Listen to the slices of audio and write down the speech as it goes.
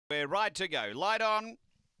We're right to go. Light on.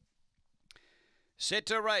 Set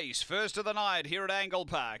to race. First of the night here at Angle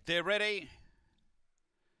Park. They're ready.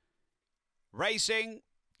 Racing.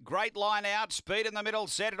 Great line out. Speed in the middle.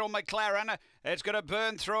 Sentinel McLaren. It's going to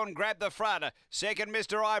burn through and grab the front. Second,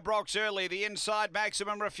 Mr. Ibrox early. The inside,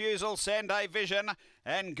 Maximum Refusal. Sunday Vision.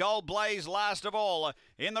 And Gold Blaze last of all.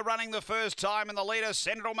 In the running the first time in the leader,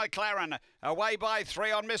 Sentinel McLaren. Away by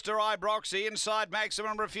 3 on Mr. Ibrox. The inside,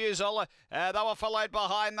 Maximum Refusal. They were followed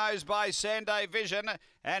behind those by Sunday Vision.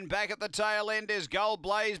 And back at the tail end is Gold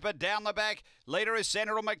Blaze, but down the back, leader is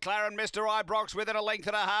Sentinel McLaren. Mr. Ibrox within a length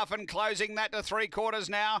and a half and closing that to 3/4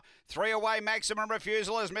 now. 3 away, Maximum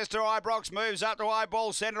Refusal as Mr. Ibrox moves up to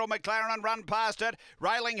eyeball Sentinel McLaren and run past it.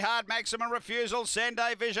 Railing hard, Maximum Refusal,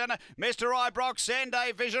 Sunday Vision. Mr. Ibrox,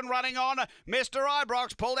 Sunday Vision running on. Mr.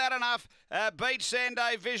 Ibrox pulled out enough. Beat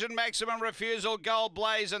Sunday Vision, Maximum Refusal, Gold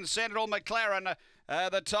Blaze and Sentinel McLaren.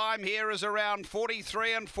 The time here is around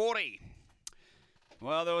 43 and 40.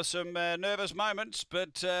 Well, there were some nervous moments,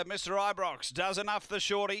 but Mr. Ibrox does enough the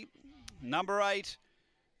shorty. Number 8,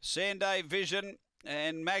 Sunday Vision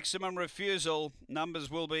and Maximum Refusal. Numbers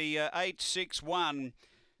will be 8, 6, 1.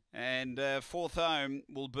 And fourth home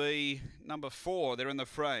will be number 4. They're in the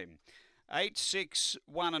frame. 8, 6,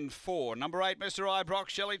 1 and 4. Number 8, Mr. Ibrox,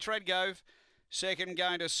 Shelley Treadgove. Second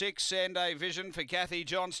going to 6, Sunday Vision for Kathy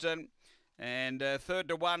Johnston. And third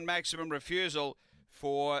to 1, Maximum Refusal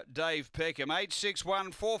for Dave Peckham. 8, 6,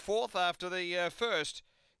 1, 4 fourth after the first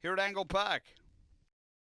here at Angle Park.